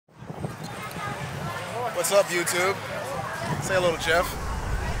What's up, YouTube? Say hello to Jeff.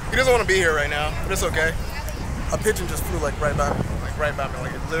 He doesn't want to be here right now, but it's okay. A pigeon just flew like right by me,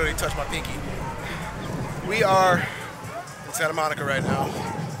 like it literally touched my pinky. We are in Santa Monica right now.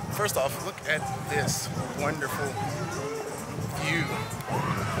 First off, look at this wonderful view.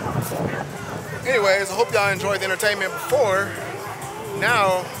 Anyways, I hope y'all enjoyed the entertainment before.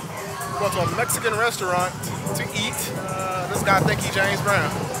 Now, we're going to a Mexican restaurant to eat. This guy think he James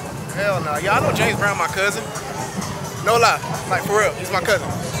Brown. Hell no. Yeah, I know James Brown, my cousin. No lie. Like, for real. He's my cousin.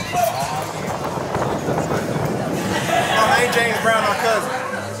 Oh, I ain't James Brown, my cousin.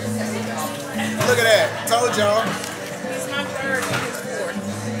 Look at that. Told y'all. He's my third and his fourth.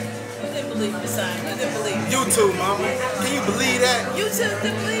 You didn't believe the son. You didn't believe it. You too, mama. Can you believe that? You too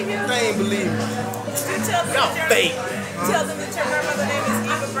didn't believe him? They ain't believe me. You tell them Y'all fake. Tell them that your grandmother name is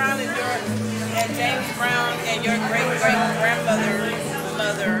Eva Brown and James Brown and your grandmother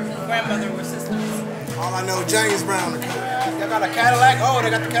were sisters. All I know, James Brown. Y'all got a Cadillac? Oh,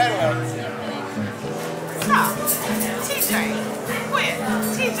 they got the Cadillac. Stop. TJ, quit.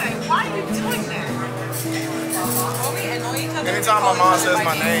 TJ, why are you doing that? Anytime my mom says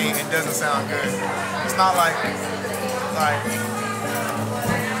my name, it doesn't sound good. It's not like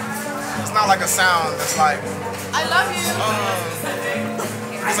it's not like a sound that's like, I love you.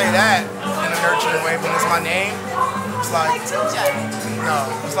 You say that in a nurturing way, but it's my name. It's like no,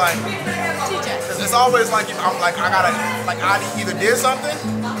 it's like it's always like I either did something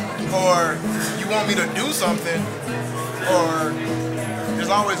or you want me to do something, or there's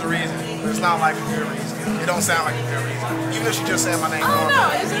always a reason. But it's not like a good reason. It don't sound like a good reason. Even if she just said my name normally. No,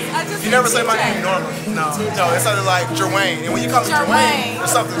 I just You never say my name normally. No, it sounded like Jerwayne. And when you call me Jerwayne, there's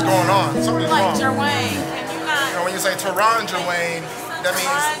something's going on. Something's wrong. Like Jerwayne, can you not? And when you say Teron Jerwayne, that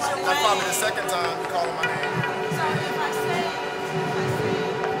means that's probably the second time you call my name.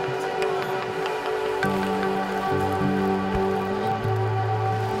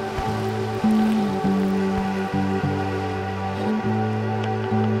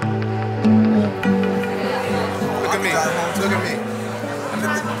 Look at me.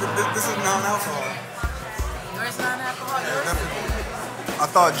 This is non-alcohol. Yours non-alcohol? I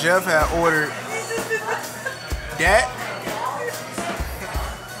thought Jeff had ordered that.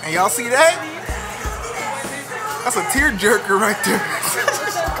 And y'all see that? That's a tearjerker right there.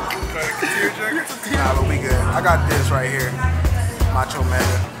 Tearjerker? Nah, but we good. I got this right here. Macho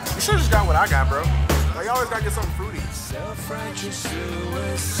Mega. You should just got what I got, bro. Like, you always gotta get something fruity. Self-righteous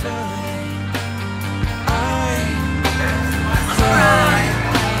suicide.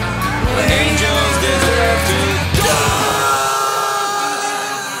 Angels deserve to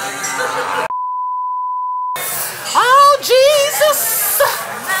Oh, Jesus!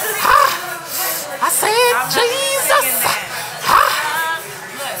 I said, Jesus!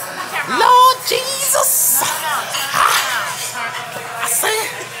 Lord Jesus! I said,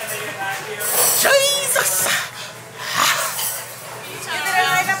 Jesus!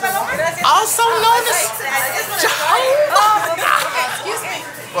 Also known as Jehovah! Excuse me.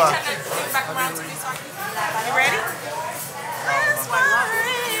 What? Back around to me, so you ready?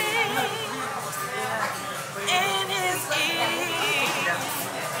 In his ear,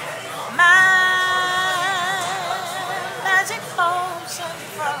 my magic potion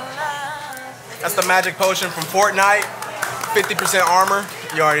for love. That's the magic potion from Fortnite. 50% armor.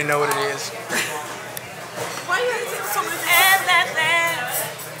 You already know what it is. Why are you saying so many things? And that dance.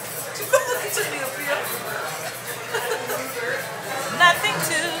 Nothing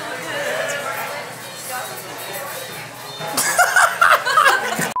too good.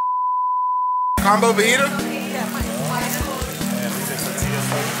 Combo Vegeta?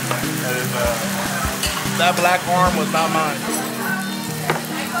 That black arm was not mine.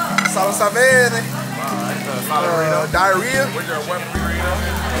 Salsa verde. Diarrhea. With your wet burrito.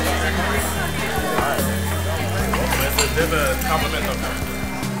 There's a compliment of that.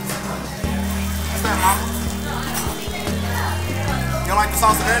 What's that, mama? You don't like the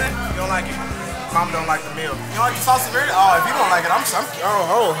salsa verde? You don't like it? Mom don't like the meal. You don't like the salsa verde? Oh, if you don't like it,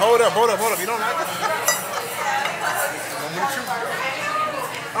 hold up. You don't like it?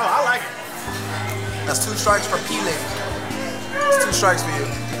 Oh, I like it. That's 2 strikes for Pile. That's 2 strikes for you.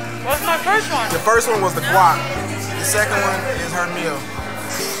 What's my first one? The first one was the guac. The second one is her meal.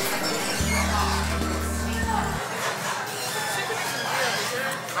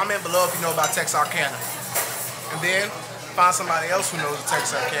 Comment below if you know about Texarkana. And then find somebody else who knows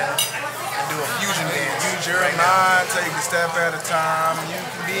Texarkana and do a fusion dance. Use your mind, take a step at a time. You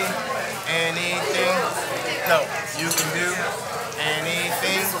can be anything. No, you can do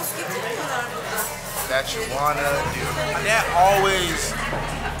anything that you wanna do. My dad always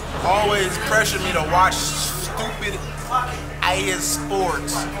always pressured me to watch stupid ass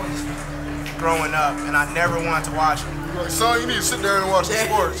sports growing up, and I never wanted to watch them. Like, son, you need to sit there and watch the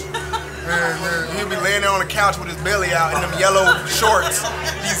sports. And he'll be laying there on the couch with his belly out in them yellow shorts.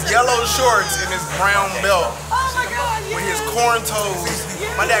 These yellow shorts and his brown belt. Oh my God, With his corn toes.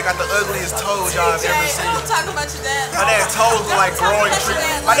 My dad got the ugliest toes y'all have ever seen. Don't talk about your dad. My dad's toes look like growing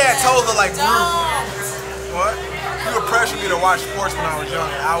trees. My dad's toes look like Groot. What? He would pressure me to watch sports when I was young,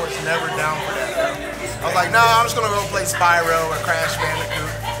 and I was never down for that. I was like, nah, I'm just gonna go play Spyro or Crash Bandicoot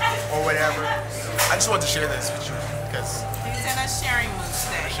or whatever. I just wanted to share this with you because He's in a sharing mood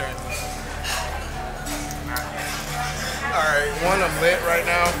today. sharing this. Alright, one, I'm lit right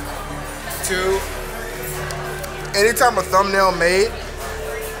now. Two, anytime a thumbnail made,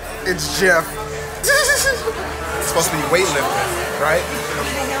 it's Jeff. It's supposed to be weightlifting, right?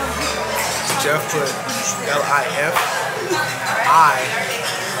 Jeff put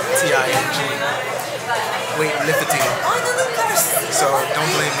L-I-F-I-T-I-N-G. Weightlifting. So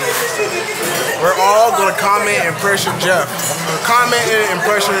don't blame me. We're all gonna comment and pressure Jeff. We're commenting and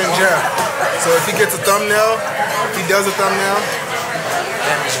pressuring Jeff. So if he gets a thumbnail, if he does a thumbnail,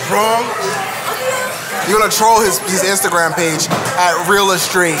 and it's wrong, you're gonna troll his Instagram page at Real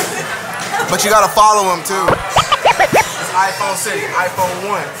Street. But you gotta follow him too. It's iPhone City, iPhone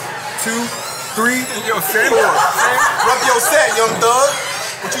 1, 2, 3, yo, 4. Rep your set, young thug.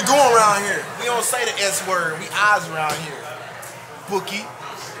 What you doing around here? We don't say the S word, we eyes around here. Bookie.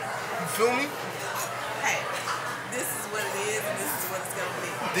 You feel me? Hey, this is what it is and this is what it's gonna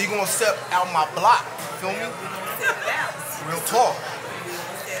be. Then you gonna step out my block. You feel me? We're gonna set it out. Real talk. We're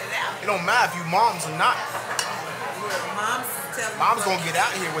gonna set it out. It don't matter if you moms or not. Look, mom's telling Mom's me gonna get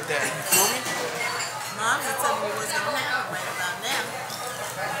out here with that. You feel me? Mom's is telling me what's gonna happen right about now.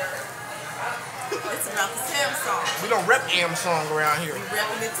 It's about the Samsung. We don't rep Amsong around here. We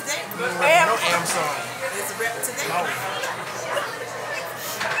repping it today. We don't rep no Amsong. It's a rep today. No.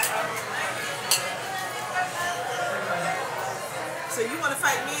 So you want to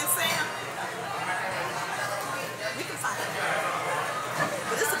fight me and Sam? We can fight.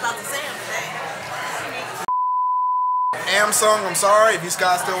 But it's about the Sam today. Amsong, I'm sorry if these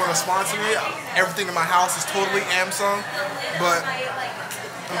guys still want to sponsor me. Everything in my house is totally Amsong, but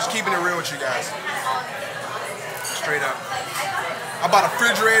I'm just keeping it real with you guys. Straight up. I bought a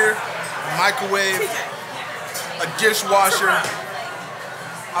refrigerator, a microwave, a dishwasher.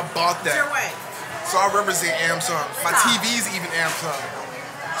 I bought Your that. way. So I represent Amsong. My TV's even Amsong.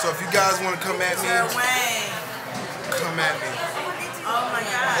 So if you guys want to come at me, Your way. come at me. Oh my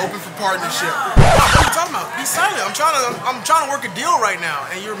God. Open for partnership. What are you talking about? Be silent. I'm trying to work a deal right now,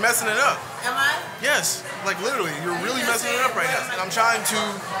 and you're messing it up. Am I? Yes, like literally, you're really messing it up right now. And I'm trying to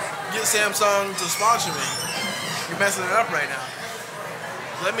get Samsung to sponsor me. You're messing it up right now.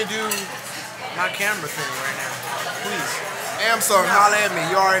 Let me do my camera thing right now, please. Samsung, holla at me.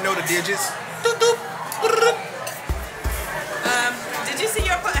 You already know the digits. Doop, doop. Did you see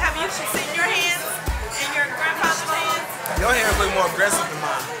have you seen your hands and your grandfather's hands? Your hands look more aggressive than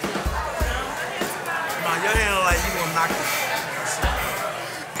mine. Nah, your hand look like you gonna knock the.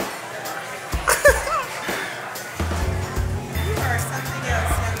 You are something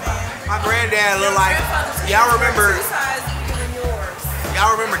else, young man. My granddad look like. Y'all remember?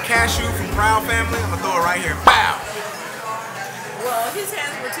 Y'all remember Cashew from Proud Family? I'm gonna throw it right here. Bow. Well, his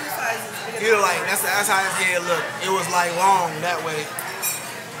hands were 2 sizes bigger. He was like, that's how his head looked. It was like long that way.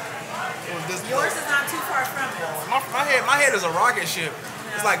 It was this. Yours is not too far from it. My head is a rocket ship.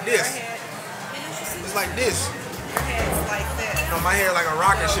 It's like this. It's like this. Your head's like this. No, my hair like a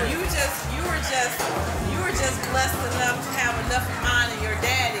rocket ship. You were just blessed enough to have enough of mine and your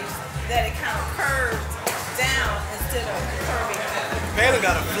daddy's that it kind of curved down instead of curving up. Taylor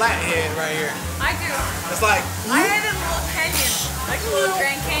got a flat head right here. I do. It's like I had a little canyon, like a little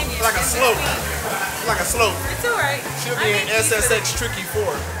Grand Canyon. like a in slope. between. It's like a slope. It's alright. She'll be in SSX Tricky 4.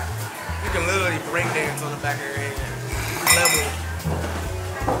 You can literally break dance on the back of her head. Level.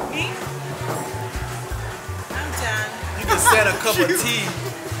 Me? I'm done. You can set a cup of tea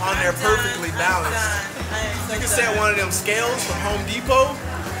on there perfectly balanced. You You can set one of them scales from Home Depot,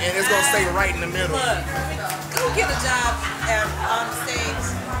 and it's gonna stay right in the middle. Look, go get a job on stage.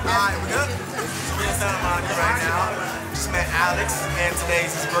 Alright, we good? We're in Santa Monica right now. Just met Alex, and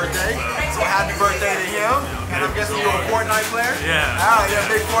today's his birthday. So happy birthday to him. And I'm guessing you're a Fortnite player? Yeah. Oh, you're a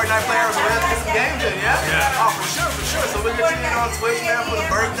big Fortnite player. So let's get some games in, yeah? Yeah. Oh, for sure, for sure. So we're gonna tune in on Twitch, man, for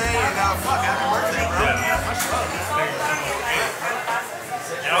the birthday. And fuck, happy birthday, bro. Much love.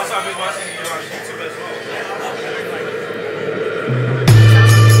 And also, I've been watching you on YouTube as well.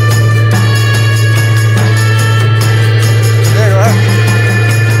 There you are.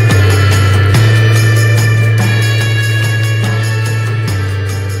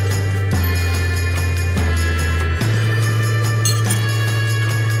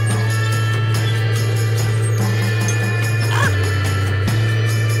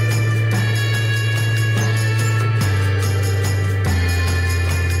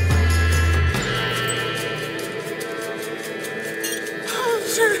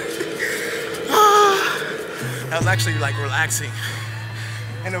 actually like relaxing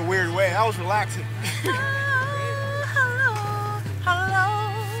in a weird way. I was relaxing.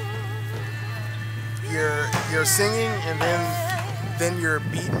 You're singing and then your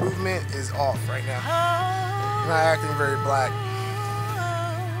beat movement is off right now. You're not acting very black.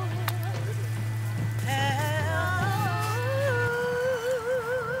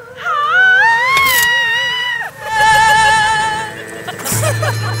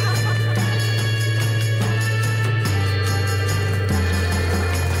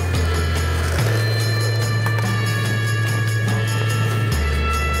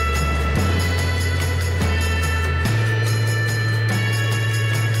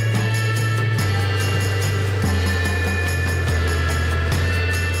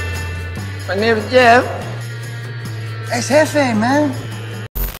 My name is Jeff. Ex jefe, man.